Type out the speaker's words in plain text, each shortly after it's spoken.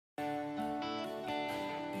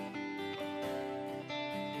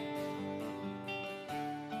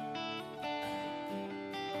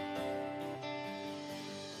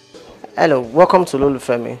Hello, welcome to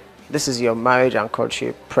LoveLife. This is your marriage and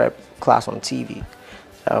courtship prep class on TV.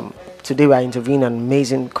 Today we are interviewing an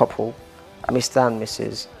amazing couple, Mr. and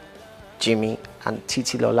Mrs. Jimi and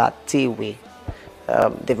Lola Tewe.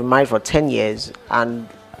 They've been married for 10 years, and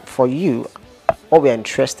for you, what we're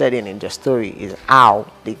interested in the story is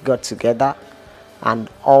how they got together and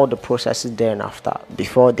all the processes there and after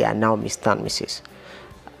before they are now Mr. and Mrs.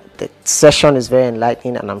 The session is very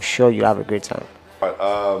enlightening, and I'm sure you have a great time.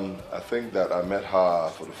 I think that I met her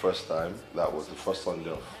for the first time. That was the first Sunday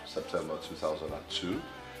of September 2002.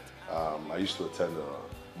 I used to attend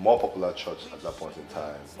a more popular church at that point in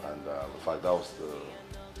time, and in fact that was the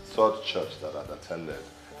third church that I'd attended.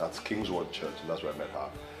 That's Kingswood Church, and that's where I met her.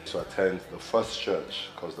 So I attend the first church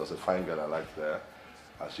because there's a fine girl I liked there,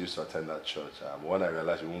 and she used to attend that church. When I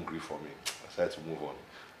realized she won't agree for me, I decided to move on.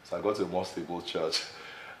 So I got to a more stable church.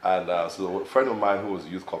 And so a friend of mine who was a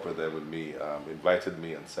youth corporate there with me invited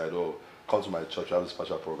me and said, "Oh, come to my church, I have a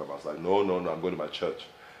special program." I was like, no, I'm going to my church.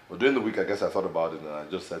 But during the week, I guess I thought about it and I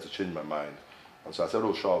just decided to change my mind. And so I said,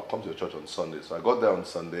 "Oh, sure, I'll come to your church on Sunday." So I got there on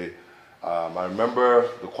Sunday. I remember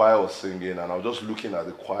the choir was singing and I was just looking at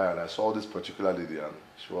the choir and I saw this particular lady and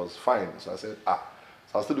she was fine. So I said, So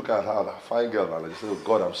I was still looking at her, that fine girl, and I just said, "Oh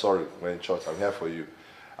God, I'm sorry, we're in church, I'm here for you."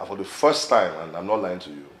 And for the first time, and I'm not lying to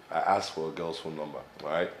you, I asked for a girl's phone number,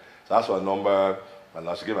 right? So I asked for a number, and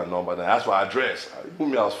now she gave me a number, then I asked for her address. I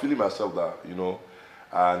was feeling myself that,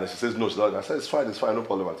 and then she says, no, she's not. I said, it's fine, no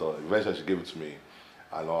problem at all. Eventually she gave it to me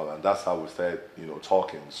and all, and that's how we started,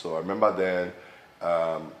 talking. So I remember then,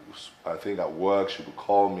 I think at work she would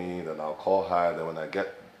call me, then I'll call her, then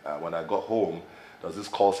when I got home, there's this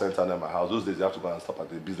call center near my house. Those days you have to go and stop at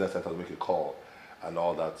the business center to make a call and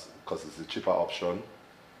all that, because it's a cheaper option.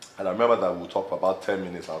 And I remember that we'll talk for about 10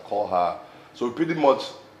 minutes, I'll call her. So we pretty much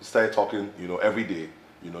started talking, every day.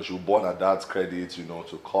 She would burn her dad's credit,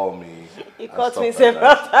 to call me. He called me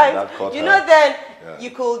several times. Then yeah.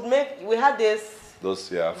 you could we had those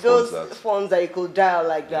phones that you could dial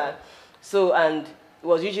like that. So, and it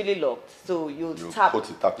was usually locked. So you tap, put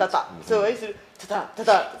it, tap ta, it. ta. So I used to ta, ta,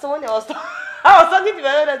 ta. So when I was talking to my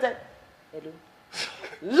mother, I said, "Hello,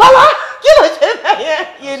 Lola,"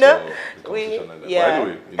 But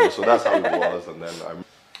anyway, so that's how it was. And then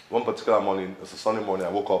one particular morning, it's a Sunday morning, I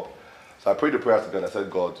woke up. So I prayed the prayer together. I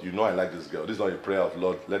said, "God, I like this girl. This is not a prayer of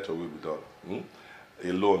Lord, let your will be done."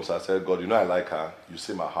 Alone. So I said, "God, I like her. You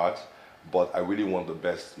see my heart, but I really want the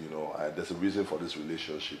best. There's a reason for this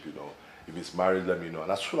relationship. If it's marriage, let me know."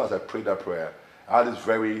 And as soon as I prayed that prayer, I had this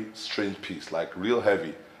very strange peace, like real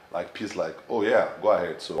heavy, like peace, like, "Oh yeah, go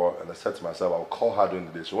ahead." So, and I said to myself, I'll call her during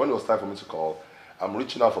the day. So when it was time for me to call, I'm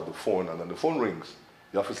reaching out for the phone, and then the phone rings,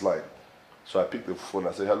 the office line. So I picked the phone,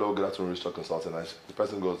 I say, "Hello, good afternoon, Registered Consultant." And the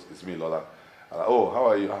person goes, "It's me, Lola." And "Oh, how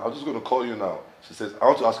are you?" "I'm just going to call you now." She says, "I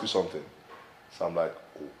want to ask you something." So I'm like,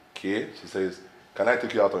 "Okay." She says, "Can I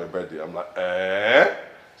take you out on your birthday?" I'm like, "Eh?"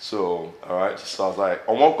 So, all right. So I was like,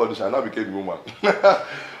 on one condition, I now became a woman.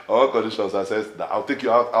 On one condition, so I said, "I'll take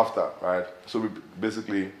you out after," right? So we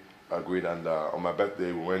basically agreed, and on my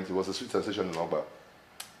birthday, we went. It was a sweet sensation in Ogba.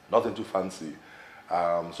 Nothing too fancy.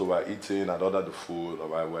 So we're eating, I'd ordered the food, all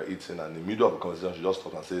right, we're eating, and in the middle of the conversation, she just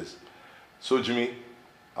stopped and says, "So Jimmy,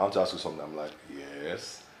 I want to ask you something." I'm like,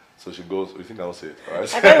 "Yes." So she goes, "You think I don't say it?" All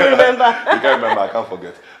right. I can't remember. You can't remember, I can't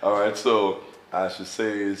forget. All right, so she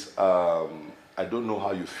says, "I don't know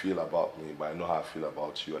how you feel about me, but I know how I feel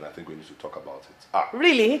about you, and I think we need to talk about it."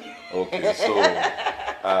 Really? Okay, so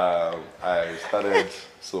I started,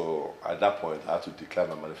 so at that point, I had to declare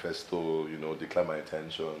my manifesto, declare my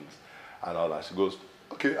intentions and all that. She goes,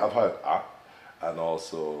 "Okay, I've heard." And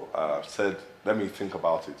also said, "Let me think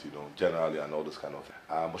about it, generally and all this kind of thing."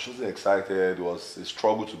 But she wasn't excited. It was a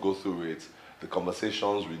struggle to go through it. The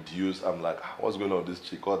conversations reduced. I'm like, "What's going on with this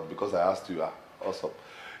chick?" Because I asked you, what's up?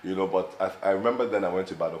 But I remember then I went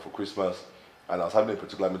to Ibadan for Christmas, and I was having a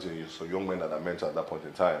particular meeting with some young men that I mentored at that point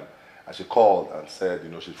in time. And she called and said,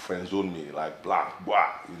 she friend-zoned me, like, blah,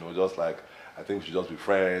 blah, just like, "I think we should just be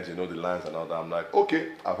friends, the lines and all that." I'm like,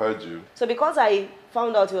 "Okay, I've heard you." So because I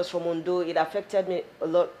found out he was from Ondo, it affected me a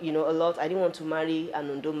lot, a lot. I didn't want to marry an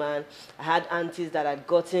Ondo man. I had aunties that had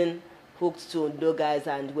gotten hooked to Ondo guys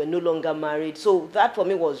and were no longer married. So that for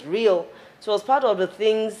me was real. So it was part of the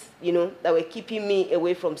things, that were keeping me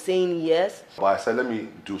away from saying yes. But I said, let me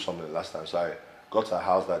do something last time. So I got to her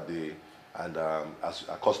house that day, and as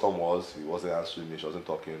her custom was, he wasn't answering me, she wasn't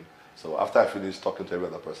talking. So after I finished talking to every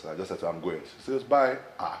other person, I just said to her, "I'm going." She says, "Bye."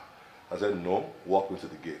 I said, "No, walk me to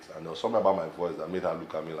the gate." And there was something about my voice that made her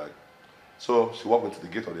look at me like, so she walked me to the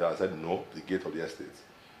gate of the house. I said, "No, the gate of the estate."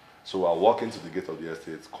 So I walked into the gate of the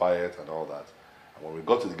estate, quiet and all that. And when we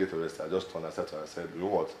got to the gate of the estate, I just turned, I said to her, I said, "You know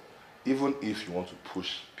what? even if you want to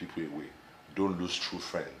push people away, don't lose true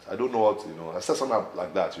friends. I don't know what, I said something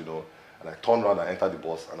like that, and I turned around and entered the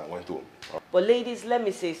bus and I went home. But ladies, let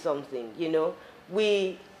me say something,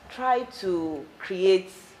 we try to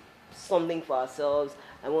create something for ourselves.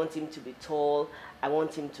 I want him to be tall. I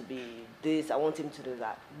want him to be this. I want him to do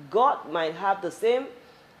that. God might have the same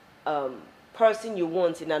person you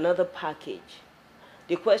want in another package.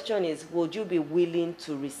 The question is, would you be willing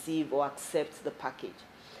to receive or accept the package?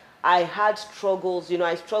 I had struggles,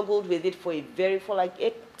 I struggled with it for like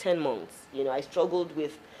 8-10 months. I struggled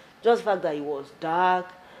with just the fact that it was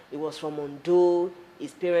dark, it was from Ondo,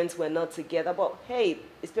 his parents were not together, but hey,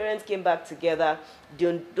 his parents came back together. The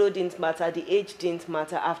Ondo didn't matter, the age didn't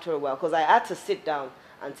matter after a while, because I had to sit down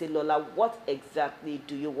and say, Lola, what exactly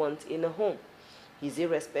do you want in a home? Is he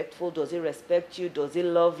respectful? Does he respect you? Does he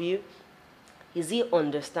love you? Is he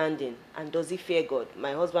understanding? And does he fear God?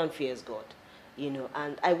 My husband fears God.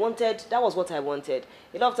 And that was what I wanted.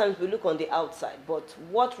 A lot of times we look on the outside, but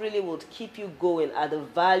what really would keep you going are the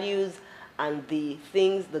values and the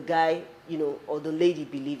things the guy, or the lady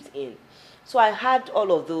believes in. So I had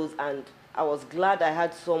all of those, and I was glad I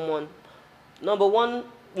had someone, number one,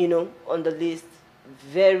 on the list,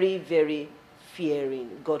 very, very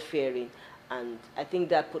fearing, God-fearing. And I think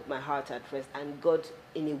that put my heart at rest. And God,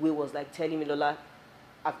 in a way, was like telling me, Lola,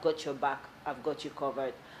 I've got your back. I've got you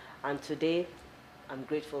covered. And today, I'm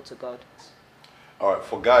grateful to God. All right,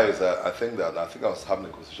 for guys, I think I was having a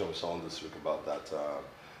conversation with someone this week about that.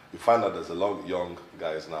 You find out there's a lot of young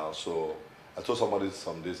guys now. So I told somebody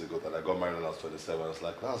some days ago that I got married when I was 27. I was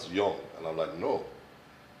like, that's young. And I'm like, no,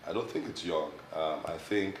 I don't think it's young. I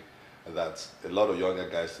think that a lot of younger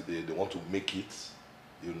guys today, they want to make it,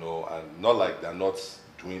 and not like they're not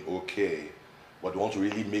doing okay, but they want to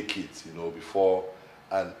really make it, before.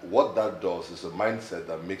 And what that does is a mindset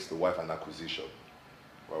that makes the wife an acquisition.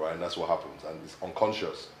 All right, and that's what happens. And it's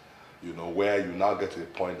unconscious, where you now get to a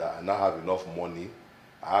point that I now have enough money,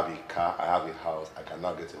 I have a car, I have a house, I can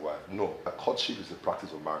now get a wife. No, a courtship is a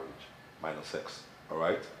practice of marriage, minus sex, all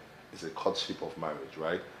right? It's a courtship of marriage,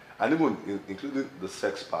 right? And even including the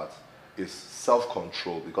sex part is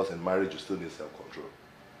self-control, because in marriage you still need self-control.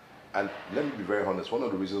 And let me be very honest, one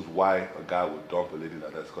of the reasons why a guy would dump a lady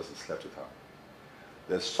like that is because he slept with her.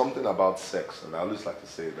 There's something about sex, and I always like to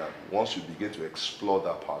say that once you begin to explore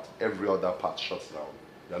that part, every other part shuts down.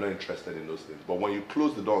 You're not interested in those things. But when you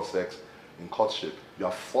close the door on sex in courtship, you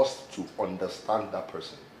are forced to understand that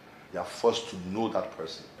person. You are forced to know that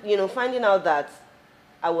person. Finding out that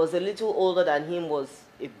I was a little older than him was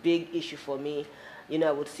a big issue for me. I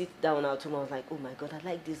would sit down out and I was like, oh my God, I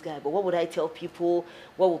like this guy, but what would I tell people?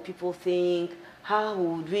 What would people think? How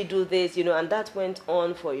would we do this? And that went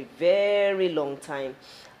on for a very long time.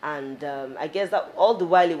 And I guess that all the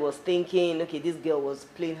while he was thinking, okay, this girl was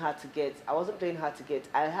playing hard to get. I wasn't playing hard to get.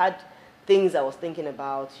 I had things I was thinking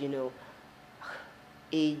about,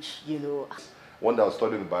 age, One day I was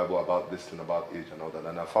studying the Bible about this thing, about age and all that,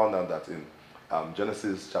 and I found out that in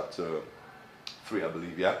Genesis chapter 3, I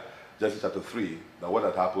believe, yeah? Genesis chapter 3, now what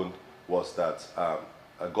had happened was that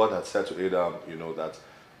God had said to Adam, that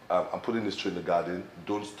I'm putting this tree in the garden,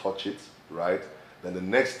 don't touch it, right? Then the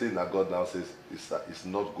next thing that God now says is that it's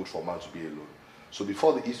not good for man to be alone. So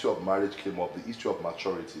before the issue of marriage came up, the issue of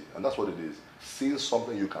maturity, and that's what it is, seeing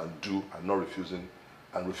something you can do and not refusing,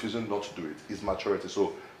 and refusing not to do it, is maturity.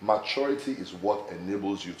 So maturity is what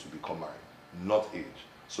enables you to become married, not age.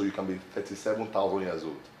 So you can be 37,000 years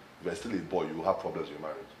old. If you're still a boy, you will have problems in your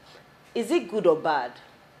marriage. Is it good or bad?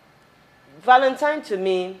 Valentine, to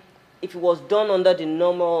me, if it was done under the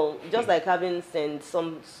normal, just like having St.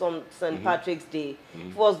 Patrick's Day, if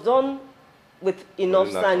it was done with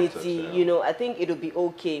enough sanity, context, I think it would be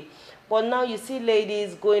okay. But now you see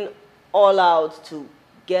ladies going all out to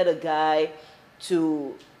get a guy,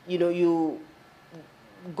 to, you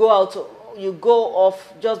go out, you go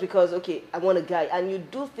off just because, okay, I want a guy, and you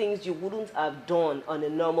do things you wouldn't have done on a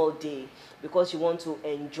normal day because you want to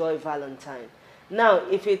enjoy Valentine. Now,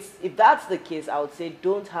 if that's the case, I would say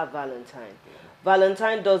don't have Valentine.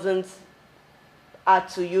 Valentine doesn't add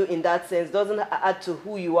to you in that sense, doesn't add to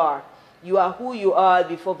who you are. You are who you are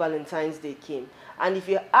before Valentine's Day came. And if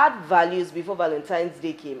you add values before Valentine's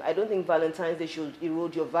Day came, I don't think Valentine's Day should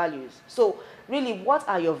erode your values. So really, what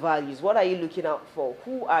are your values? What are you looking out for?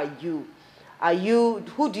 Who are you?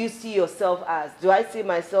 Who do you see yourself as? Do I see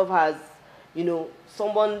myself as,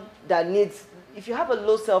 someone that needs, if you have a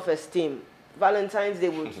low self-esteem, Valentine's Day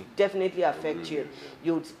would definitely affect you.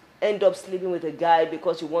 You'd end up sleeping with a guy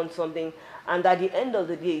because you want something, and at the end of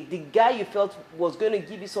the day, the guy you felt was going to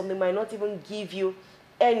give you something might not even give you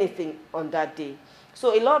anything on that day.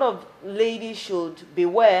 So a lot of ladies should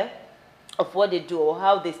beware of what they do or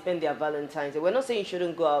how they spend their Valentine's Day. We're not saying you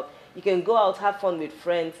shouldn't go out. You can go out, have fun with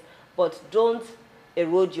friends, but don't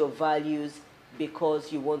erode your values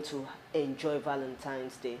because you want to enjoy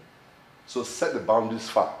Valentine's Day. So set the boundaries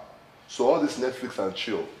far. So all this Netflix and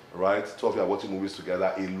chill, right? Two of you are watching movies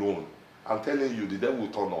together alone. I'm telling you, the devil will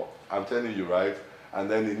turn up. I'm telling you, right? And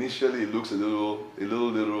then initially it looks a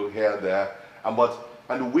little here, there. And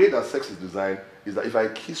the way that sex is designed is that if I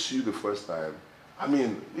kiss you the first time, I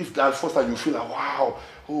mean, if that first time you feel like, wow,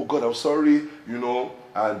 oh God, I'm sorry, you know,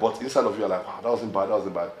 but inside of you are like, wow, that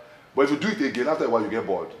wasn't bad. But if you do it again, after a while you get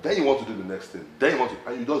bored. Then you want to do the next thing.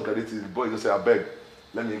 And you just get it, the boy just say, I beg,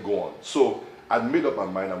 let me go on. So I made up my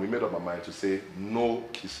mind, and we made up my mind to say no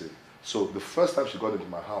kissing. So the first time she got into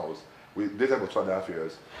my house, we dated for 2.5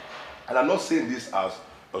 years. And I'm not saying this as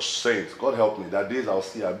a saint. God help me. That days I'll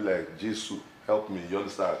see, I'll be like, Jesus, help me. You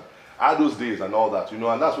understand? I had those days and all that, you know,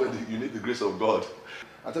 and that's when you need the grace of God.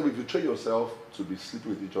 I tell you, if you train yourself to be sleeping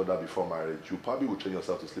with each other before marriage, you probably will train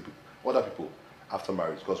yourself to sleep with other people after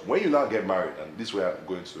marriage. Because when you now get married, and this is where I'm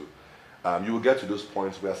going to, you will get to those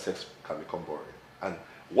points where sex can become boring. And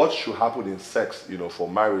what should happen in sex, you know, for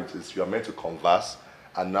marriage is you are meant to converse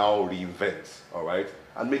and now reinvent, all right?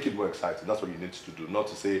 And make it more exciting. That's what you need to do. Not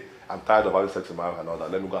to say, I'm tired of having sex in my life and all that.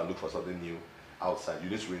 Let me go and look for something new outside. You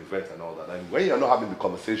need to reinvent and all that. And when you're not having the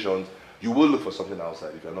conversations, you will look for something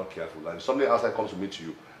outside if you're not careful. And if something outside comes to meet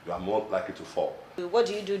you, you are more likely to fall. What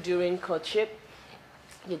do you do during courtship?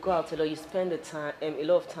 You go out a lot. You spend a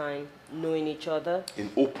lot of time knowing each other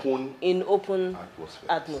In open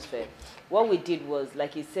atmosphere. What we did was,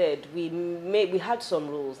 like you said, we had some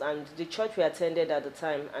rules, and the church we attended at the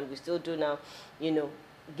time, and we still do now, you know,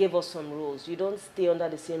 gave us some rules. You don't stay under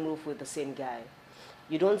the same roof with the same guy.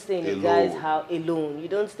 You don't stay in a guy's house alone. You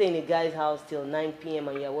don't stay in a guy's house till 9 p.m.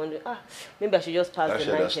 and you're wondering, maybe I should just pass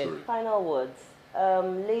the night here. Final words.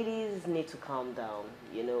 Ladies need to calm down.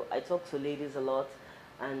 You know, I talk to ladies a lot,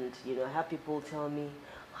 and, you know, I have people tell me,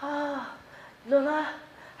 Lola,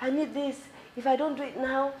 I need this. If I don't do it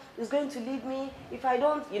now, it's going to leave me. If I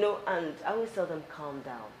don't, you know, and I always tell them, calm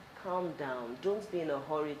down. Calm down. Don't be in a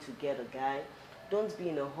hurry to get a guy. Don't be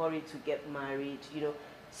in a hurry to get married. You know,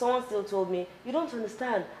 someone still told me, you don't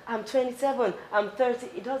understand. I'm 27, I'm 30.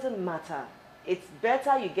 It doesn't matter. It's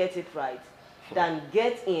better you get it right than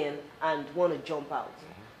get in and want to jump out.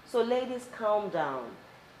 So ladies, calm down.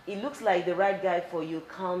 It looks like the right guy for you.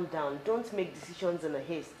 Calm down. Don't make decisions in a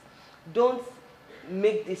haste. Don't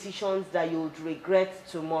make decisions that you would regret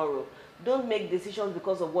tomorrow. Don't make decisions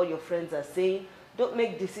because of what your friends are saying. Don't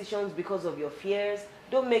make decisions because of your fears.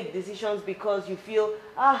 Don't make decisions because you feel,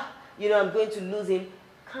 you know, I'm going to lose him.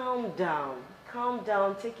 Calm down. Calm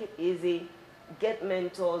down. Take it easy. Get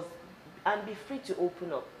mentors and be free to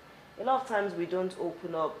open up. A lot of times we don't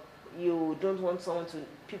open up. You don't want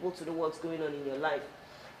people to know what's going on in your life.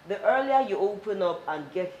 The earlier you open up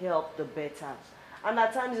and get help, the better. And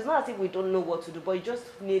at times, it's not as if we don't know what to do, but you just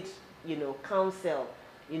need, you know, counsel.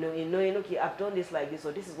 You know, in knowing, okay, I've done this like this,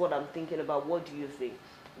 or this is what I'm thinking about. What do you think?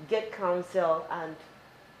 Get counsel and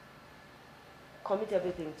commit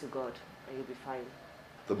everything to God, and you'll be fine.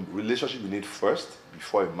 The relationship you need first,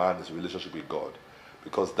 before a man, is a relationship with God.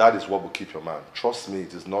 Because that is what will keep your man. Trust me,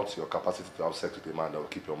 it is not your capacity to have sex with a man that will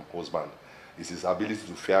keep your husband. It's his ability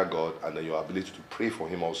to fear God, and then your ability to pray for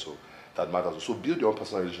him also that matters. So build your own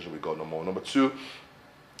personal relationship with God, number one. Number two,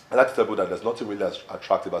 I like to tell people that there's nothing really as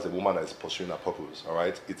attractive as a woman that is pursuing her purpose, all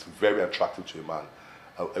right? It's very attractive to a man.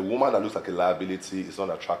 A woman that looks like a liability is not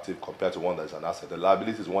attractive compared to one that is an asset. The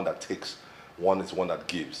liability is one that takes, one is one that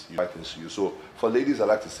gives. Things to you. So for ladies, I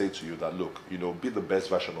like to say to you that, look, you know, be the best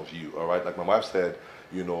version of you, all right? Like my wife said,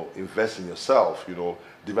 you know, invest in yourself, you know,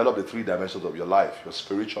 develop the 3 dimensions of your life, your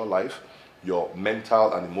spiritual life, your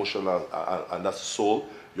mental and emotional, and that's soul,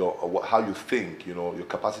 how you think, you know, your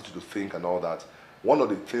capacity to think and all that. One of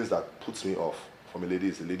the things that puts me off from a lady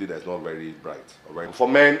is a lady that is not very bright. All right? For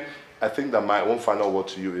men, I think that my one final word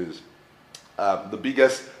to you is the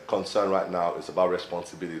biggest concern right now is about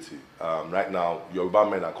responsibility. Right now, Yoruba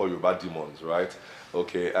men are called Yoruba demons, right?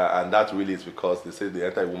 Okay, and that really is because they say they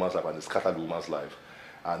enter a woman's life and they scatter the woman's life.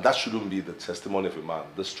 And that shouldn't be the testimony of a man.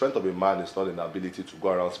 The strength of a man is not an ability to go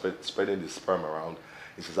around spreading the sperm around.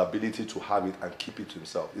 It's his ability to have it and keep it to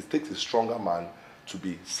himself. It takes a stronger man to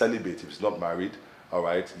be celibate if he's not married, all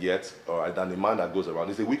right, yet, all right, than a man that goes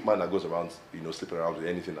around. It's a weak man that goes around, you know, sleeping around with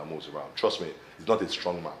anything that moves around. Trust me, he's not a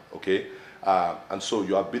strong man, okay? And so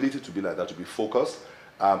your ability to be like that, to be focused,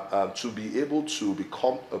 to be able to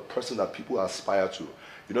become a person that people aspire to.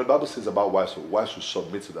 You know, the Bible says about wives should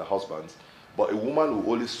submit to their husbands, but a woman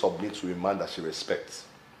will only submit to a man that she respects.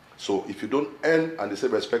 So if you don't earn, and they say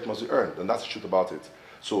respect must be earned, then that's the truth about it.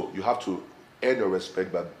 So you have to earn your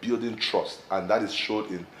respect by building trust, and that is shown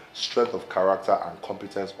in strength of character and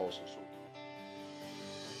competence also.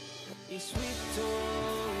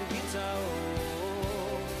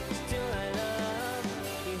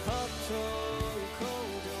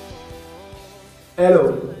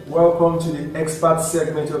 Hello, welcome to the expert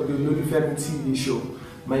segment of the LoveLife TV show.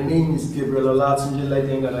 My name is Gabriel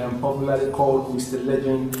Olatunji and I am popularly called Mr.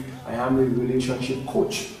 Legend. I am a relationship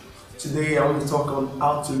coach. Today I want to talk on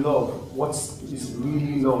how to love. What is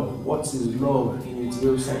really love? What is love in its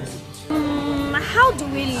real sense? How do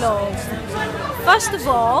we love? First of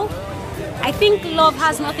all, I think love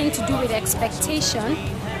has nothing to do with expectation.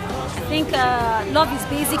 I think love is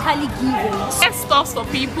basically giving. Get stuff for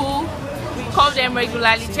people, call them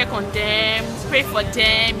regularly, check on them, pray for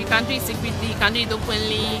them. You can do it secretly, you can do it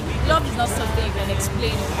openly. Love is not something you can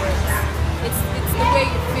explain in words. It's the way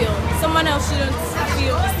you feel. Someone else shouldn't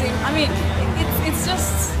feel the same. I mean, it's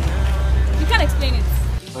just, you can't explain it.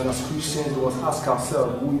 And as Christians, we must ask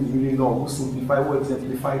ourselves, who is really love? Who simplified, who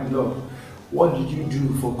exemplified love? What did you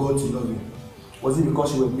do for God to love you? Was it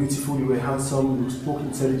because you were beautiful, you were handsome, you spoke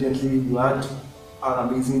intelligently, you had an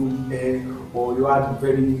amazing hair, or you had a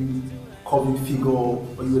very curvy figure,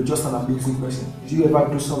 or you were just an amazing person? Did you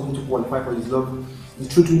ever do something to qualify for His love? The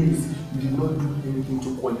truth is, you did not do anything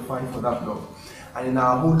to qualify for that love. And in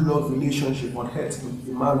our whole love relationship on earth with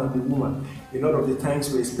the man and the woman, a lot of the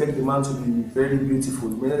times we expect the man to be very beautiful,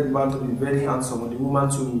 we expect the man to be very handsome, or the woman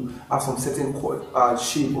to have some certain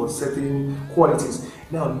shape or certain qualities.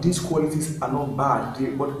 Now, these qualities are not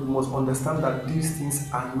bad, but we must understand that these things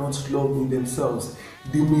are not love in themselves.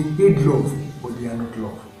 They may hate love, but they are not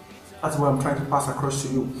love. That's what I'm trying to pass across to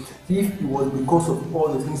you. If it was because of all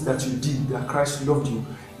the things that you did that Christ loved you,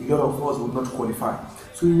 a lot of us would not qualify.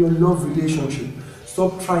 So in your love relationship,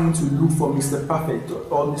 stop trying to look for Mr. Perfect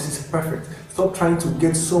or Mrs. Perfect. Stop trying to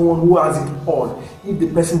get someone who has it all. If the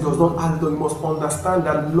person does not have it all, you must understand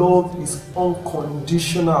that love is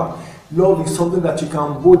unconditional. Love is something that you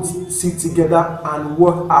can both sit together and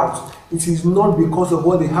work out. It is not because of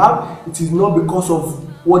what they have. It is not because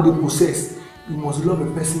of what they possess. You must love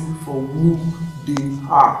a person for who they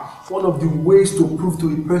are. One of the ways to prove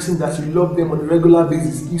to a person that you love them on a regular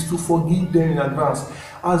basis is to forgive them in advance.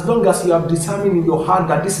 As long as you have determined in your heart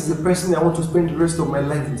that this is the person I want to spend the rest of my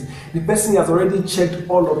life with, the person has already checked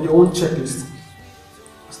all of your own checklists.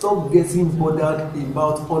 Stop getting bothered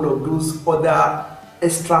about all of those other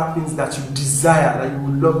extra things that you desire, that you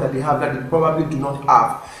would love that they have, that they probably do not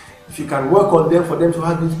have. If you can work on them for them to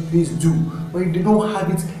have it, please do. But if they don't have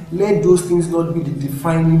it, let those things not be the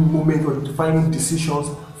defining moment or the defining decisions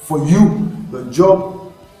for you. The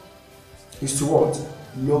job is to what?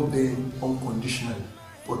 Love them unconditionally.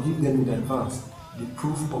 Forgive them in advance. The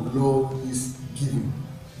proof of love is giving.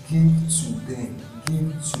 Give to them.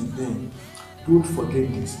 Give to them. Don't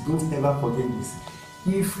forget this. Don't ever forget this.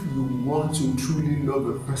 If you want to truly love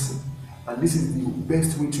a person, and this is the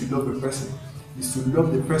best way to love a person, is to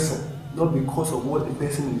love the person not because of what the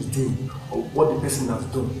person is doing or what the person has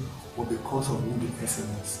done, but because of who the person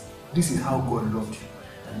is. This is how God loved you,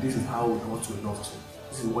 and this is how we want to love you.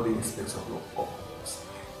 This is what He expects of us.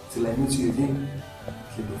 Till I meet you again,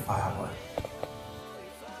 keep the fire burning.